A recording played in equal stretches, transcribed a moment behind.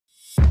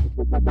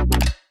Hey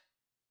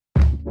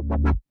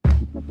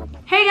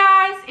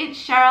guys, it's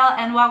Cheryl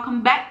and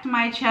welcome back to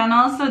my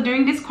channel. So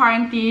during this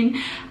quarantine,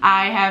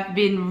 I have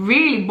been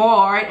really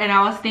bored and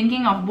I was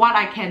thinking of what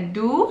I can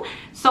do.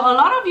 So a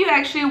lot of you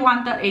actually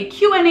wanted a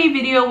Q&A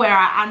video where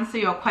I answer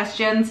your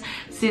questions,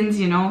 since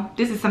you know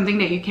this is something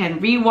that you can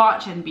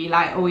rewatch and be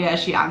like, oh yeah,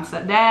 she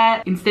answered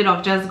that, instead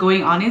of just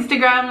going on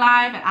Instagram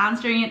live and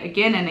answering it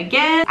again and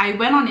again. I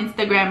went on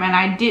Instagram and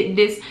I did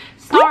this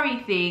story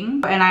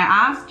thing and I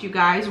asked you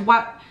guys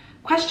what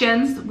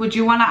questions would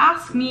you want to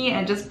ask me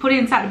and just put it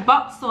inside the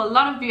box. So a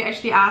lot of you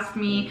actually asked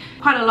me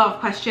quite a lot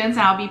of questions and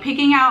I'll be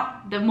picking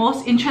out the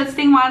most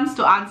interesting ones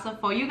to answer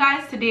for you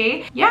guys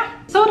today. Yeah,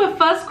 so the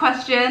first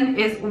question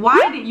is,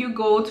 why did you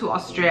go to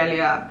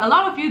Australia? A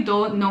lot of you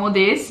don't know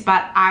this,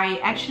 but I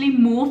actually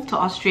moved to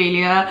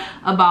Australia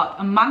about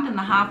a month and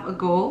a half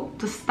ago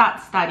to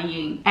start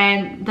studying.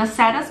 And the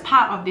saddest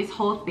part of this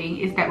whole thing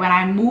is that when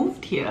I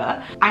moved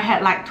here, I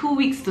had like 2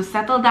 weeks to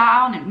settle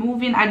down and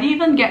move in. I didn't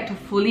even get to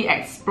fully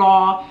explore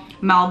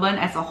Melbourne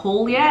as a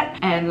whole yet,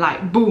 and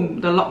like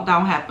boom, the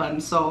lockdown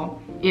happened. So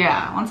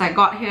yeah, once I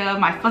got here,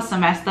 my first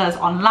semester is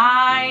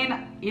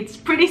online. It's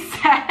pretty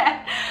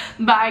sad,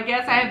 but I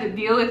guess I have to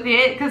deal with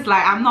it because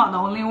like I'm not the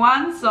only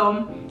one.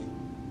 So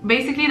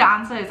basically the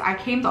answer is I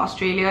came to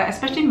Australia,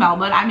 especially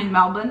Melbourne. I'm in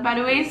Melbourne by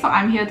the way, so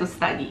I'm here to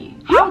study.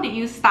 How did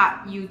you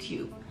start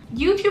YouTube?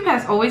 YouTube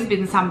has always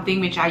been something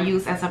which I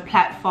use as a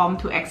platform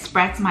to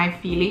express my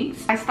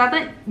feelings. I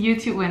started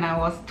YouTube when I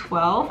was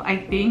 12, I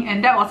think,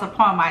 and that was a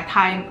point of my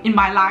time in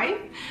my life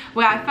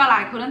where I felt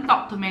like I couldn't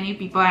talk to many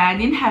people and I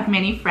didn't have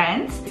many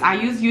friends. I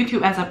use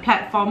YouTube as a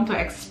platform to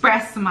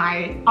express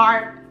my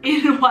art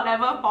in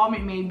whatever form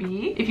it may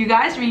be. If you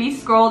guys really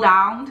scroll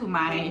down to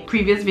my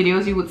previous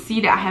videos, you would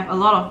see that I have a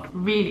lot of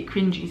really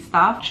cringy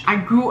stuff. I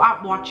grew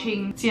up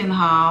watching Jian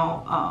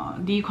Hao,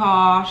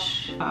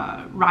 Dkosh,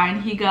 Ryan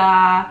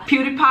Higa,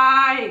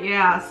 PewDiePie,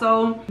 yeah,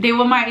 so they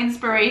were my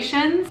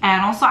inspirations.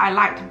 And also I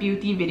liked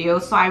beauty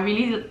videos, so I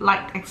really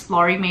liked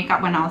exploring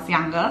makeup when I was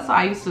younger. So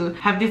I used to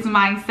have this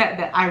mindset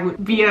that I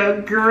would be a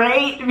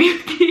great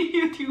beauty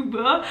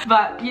YouTuber.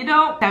 But you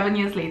know, 7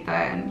 years later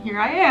and here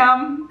I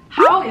am.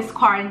 How is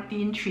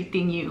quarantine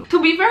treating you?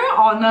 To be very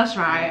honest,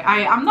 right,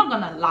 I'm not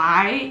gonna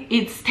lie,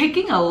 it's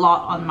taking a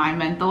lot on my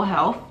mental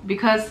health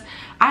because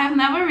I have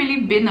never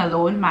really been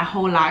alone my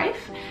whole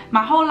life.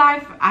 My whole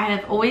life, I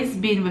have always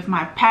been with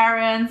my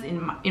parents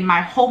in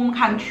my home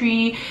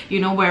country. You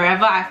know,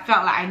 wherever I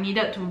felt like I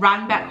needed to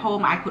run back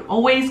home, I could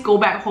always go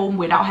back home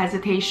without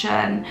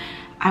hesitation.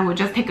 I would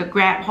just take a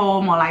Grab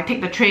home or like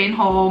take the train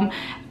home,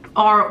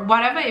 or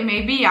whatever it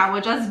may be. I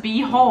will just be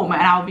home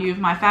and I'll be with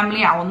my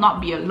family. I will not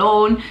be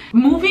alone.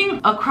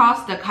 Moving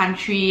across the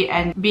country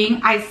and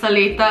being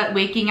isolated,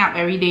 waking up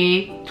every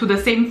day to the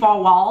same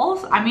four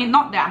walls. I mean,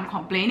 not that I'm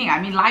complaining. I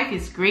mean, life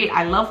is great.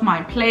 I love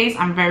my place.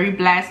 I'm very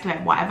blessed to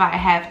have whatever I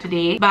have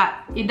today. But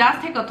it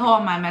does take a toll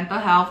on my mental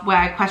health where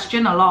I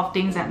question a lot of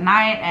things at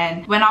night.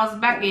 And when I was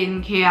back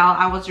in KL,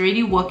 I was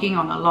really working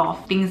on a lot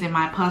of things in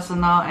my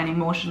personal and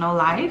emotional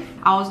life.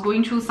 I was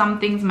going through some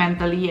things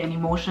mentally and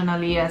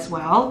emotionally as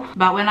well.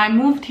 But when I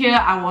moved here,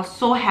 I was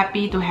so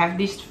happy to have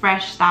this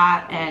fresh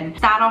start and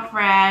start off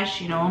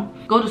fresh, you know,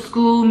 go to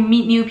school,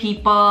 meet new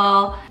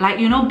people, like,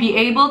 you know, be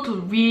able to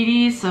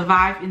really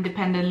survive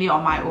independently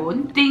on my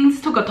own. Things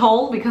took a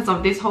toll because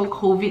of this whole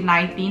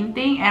COVID-19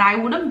 thing, and I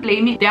wouldn't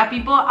blame it. There are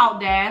people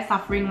out there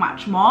suffering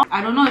much more.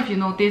 I don't know if you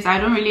noticed, I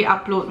don't really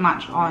upload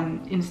much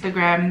on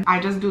Instagram. I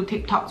just do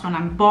TikToks when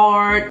I'm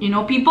bored. You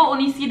know, people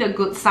only see the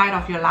good side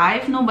of your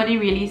life. Nobody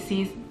really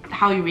sees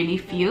how you really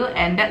feel,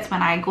 and that's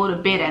when I go to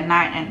bed at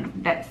night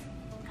and that's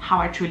how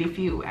I truly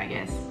feel, I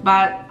guess.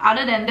 But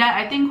other than that,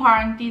 I think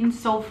quarantine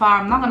so far,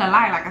 I'm not gonna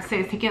lie, like I said,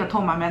 it's taking a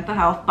toll on my mental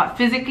health, but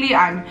physically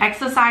I'm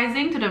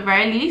exercising to the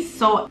very least,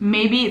 so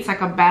maybe it's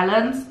like a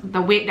balance.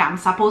 The weight that I'm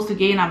supposed to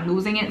gain, I'm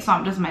losing it, so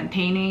I'm just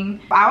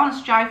maintaining. I want to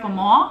strive for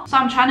more, so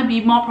I'm trying to be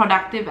more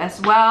productive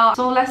as well.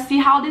 So let's see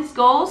how this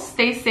goes.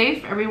 Stay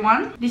safe,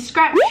 everyone.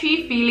 Describe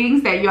 3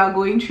 feelings that you are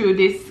going through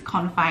this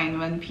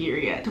confinement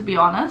period. To be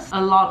honest,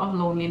 a lot of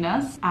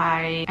loneliness.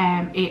 I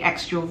am an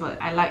extrovert.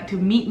 I like to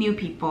meet new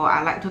people.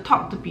 I like to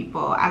talk to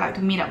people. I like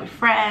to meet up with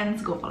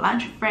friends, go for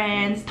lunch with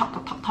friends,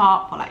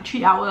 talk for like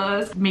 3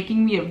 hours,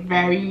 making me a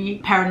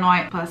very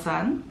paranoid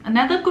person.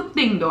 Another good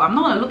thing though, I'm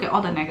not gonna look at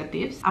all the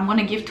negatives. I'm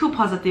gonna give 2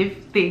 positive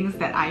things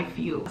that I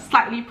feel.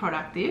 Slightly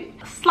productive,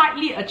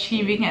 slightly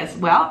achieving as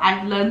well.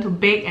 I've learned to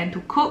bake and to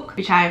cook,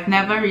 which I've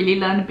never really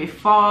learned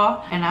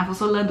before. And I've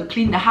also learned to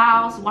clean the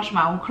house, wash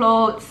my own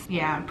clothes.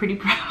 Yeah, I'm pretty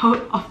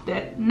proud of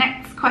that.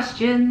 Next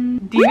question.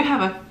 Do you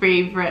have a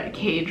favorite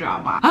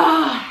K-drama?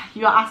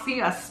 You're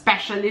asking a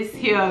specialist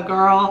here,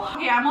 girl.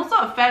 Okay, I'm also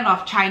a fan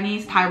of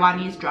Chinese,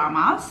 Taiwanese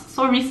dramas.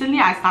 So recently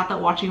I started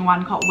watching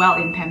one called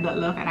Well-Intended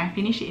Love and I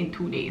finished it in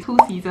 2 days. 2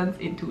 seasons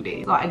in 2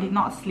 days. So I did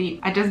not sleep.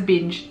 I just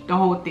binged the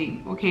whole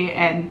thing, okay?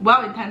 And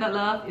Well-Intended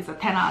Love is a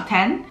 10 out of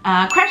 10.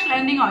 Crash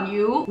Landing on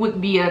You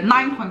would be a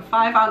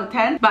 9.5 out of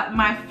 10. But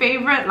my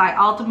favorite, like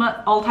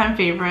ultimate all-time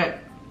favorite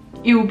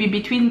it will be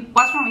between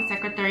What's Wrong with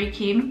Secretary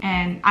Kim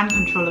and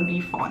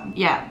Uncontrollably Fond.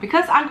 Yeah,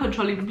 because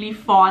Uncontrollably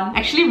Fond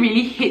actually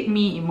really hit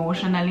me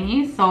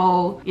emotionally.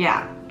 So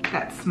yeah,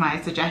 that's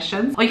my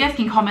suggestions. Or you guys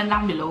can comment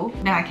down below,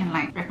 then I can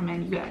like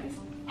recommend you guys.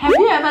 Have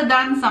you ever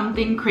done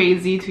something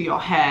crazy to your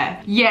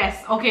hair?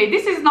 Yes, okay,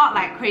 this is not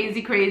like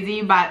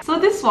crazy, but so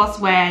this was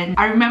when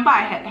I remember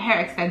I had hair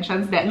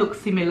extensions that looked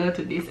similar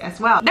to this as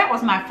well. That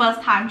was my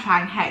first time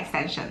trying hair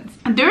extensions.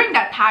 And during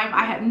that time,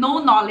 I had no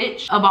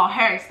knowledge about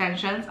hair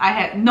extensions. I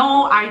had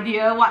no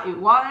idea what it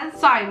was.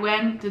 So I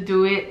went to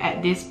do it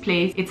at this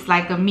place. It's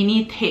like a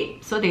mini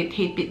tape. So they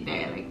tape it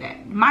there like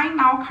that. Mine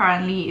now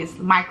currently is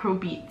micro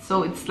bead.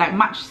 So it's like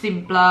much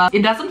simpler.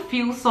 It doesn't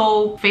feel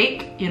so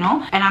fake, you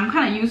know? And I'm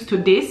kind of used to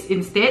this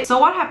instead. So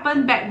what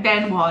happened back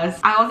then was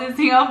I was in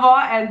Singapore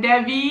and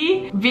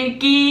Debbie,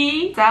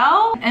 Vicky,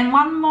 Sel, and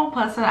one more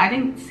person, I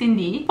think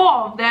Cindy, 4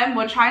 of them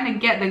were trying to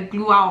get the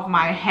glue out of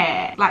my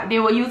hair. Like they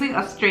were using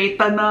a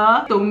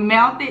straightener to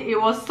melt it. It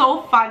was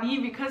so funny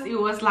because it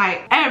was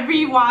like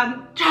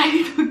everyone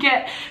trying to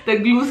get the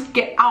glue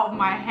get out of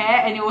my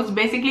hair, and it was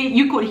basically,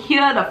 you could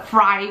hear the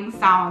frying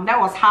sound. That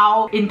was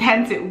how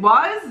intense it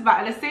was. But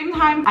at the same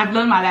time, I've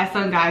learned my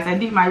lesson, guys. I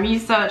did my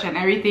research and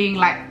everything.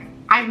 Like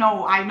I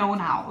know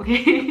now,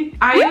 okay?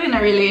 Are you in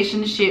a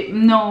relationship?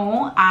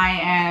 No, I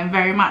am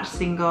very much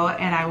single,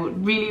 and I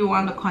would really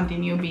want to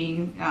continue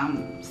being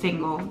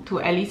single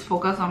to at least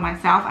focus on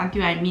myself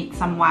until I meet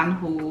someone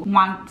who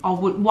wants or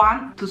would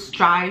want to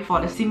strive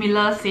for the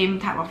same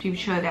type of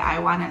future that I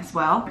want as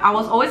well. I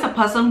was always a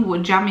person who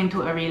would jump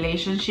into a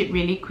relationship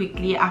really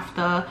quickly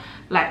after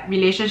like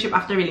relationship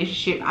after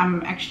relationship.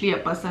 I'm actually a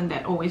person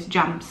that always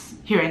jumps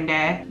here and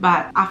there,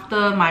 but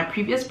after my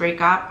previous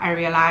breakup, I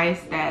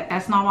realized that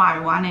that's not what I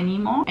want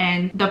anymore,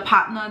 and the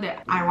partner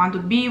that I want to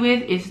be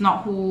with is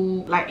not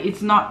who, like,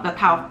 it's not the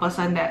type of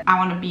person that I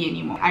want to be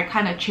anymore. I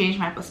kind of changed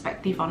my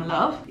perspective on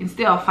love.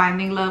 Instead of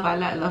finding love, I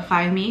let love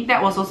find me.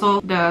 That was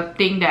also the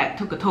thing that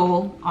took a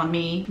toll on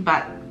me,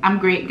 but I'm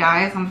great,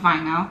 guys. I'm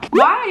fine now.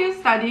 Why are you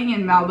studying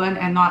in Melbourne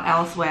and not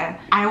elsewhere?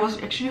 I was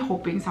actually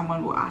hoping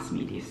someone would ask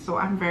me this, so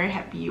I'm very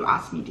happy you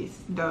asked me this.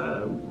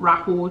 The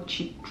Rahul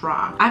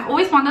Chitra. I've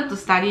always wanted to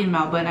study in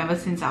Melbourne ever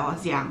since I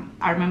was young.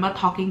 I remember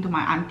talking to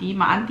my auntie.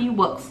 My auntie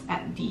works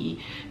at the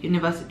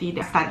university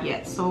that I study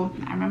at, so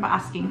I remember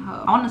asking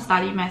her, I want to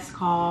study mass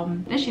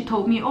comm. Then she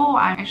told me, oh,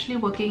 I'm actually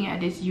working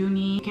at this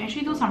uni. You can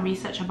actually do some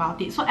research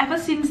about it. So ever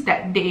since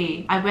that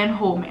day, I went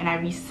home and I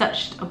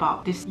researched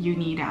about this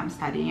uni that I'm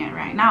studying at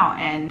right now.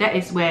 And that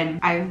is when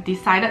I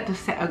decided to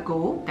set a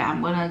goal that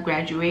I'm gonna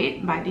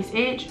graduate by this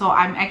age. So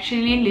I'm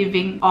actually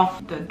living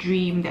off the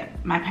dream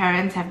that my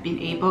parents have been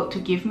able to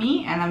give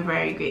me, and I'm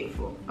very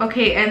grateful.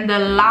 Okay, and the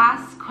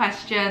last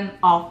question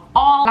of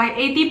all, like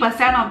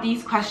 80% of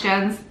these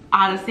questions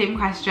are the same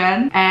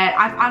question, and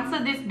I've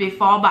answered this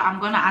before, but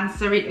I'm gonna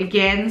answer it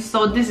again.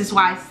 So this is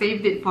why I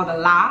saved it for the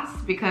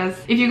last, because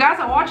if you guys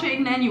are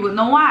watching, then you would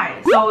know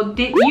why. So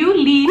did you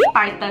leave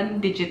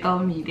Titan Digital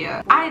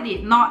Media? I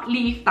did not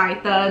leave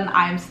Titan.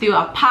 I'm still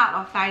a part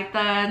of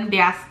Titan. They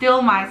are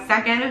still my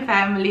second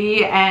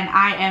family, and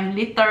I am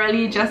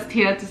literally just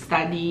here to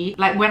study.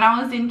 Like when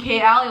I was in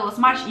KL, it was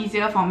much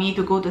easier for me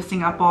to go to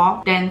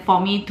Singapore than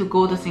for me to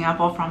go to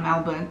Singapore from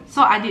Melbourne.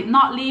 So I did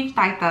not leave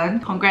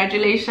Titan.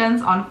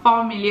 Congratulations on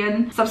 4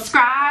 million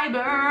subscribers.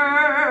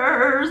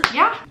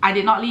 Yeah, I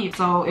did not leave.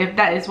 So if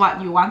that is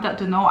what you wanted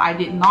to know, I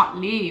did not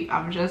leave.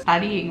 I'm just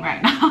studying right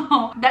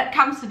now. That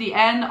comes to the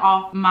end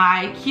of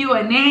my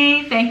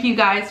Q&A. Thank you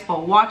guys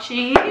for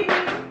watching.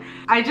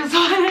 I just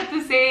wanted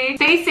to say,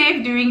 stay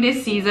safe during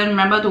this season.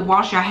 Remember to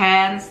wash your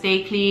hands,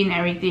 stay clean,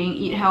 everything,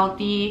 eat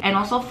healthy, and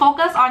also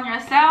focus on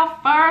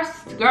yourself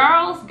first,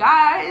 girls,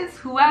 guys,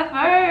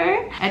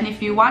 whoever. And if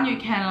you want, you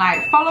can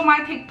like follow my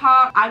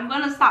TikTok. I'm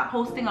gonna start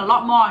posting a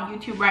lot more on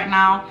YouTube right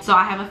now. So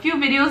I have a few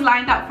videos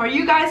lined up for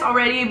you guys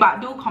already, but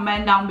do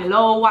comment down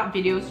below what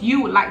videos you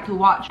would like to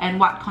watch and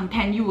what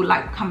content you would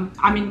like come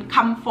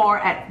for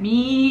at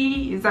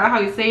me. Is that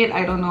how you say it?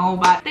 I don't know.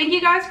 But thank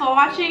you guys for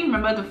watching.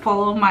 Remember to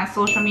follow my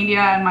social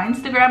media and my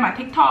Instagram, my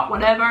TikTok,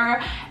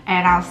 whatever,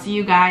 and I'll see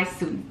you guys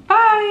soon.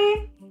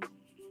 Bye!